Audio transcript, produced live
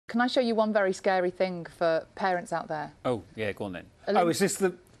Can I show you one very scary thing for parents out there? Oh, yeah, go on then. Is this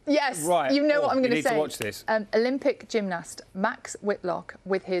the... Yes, right. You know what I'm going to say. You need to watch this. Olympic gymnast Max Whitlock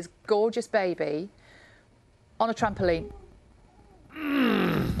with his gorgeous baby on a trampoline.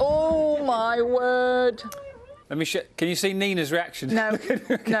 Oh, my word. Let me show... Can you see Nina's reaction? No,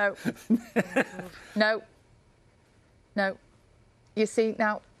 no, no, no. You see,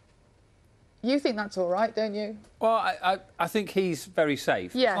 now, you think that's all right, don't you? Well, I think he's very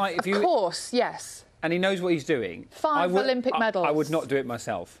safe. Yeah, like if of course, yes. And he knows what he's doing. 5 Olympic medals. I would not do it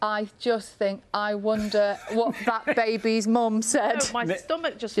myself. I just think, I wonder what that baby's mum said. No, my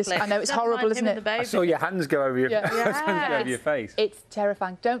stomach just flipped. I know, it's horrible, isn't it? I saw your hands go over your, hands go over your face. It's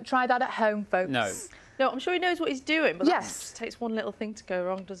terrifying. Don't try that at home, folks. No. No, I'm sure he knows what he's doing, but that just takes one little thing to go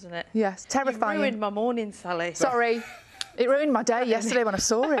wrong, doesn't it? Yes, terrifying. You ruined my morning, Sally. Sorry. It ruined my day yesterday when I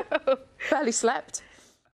saw it. Barely slept.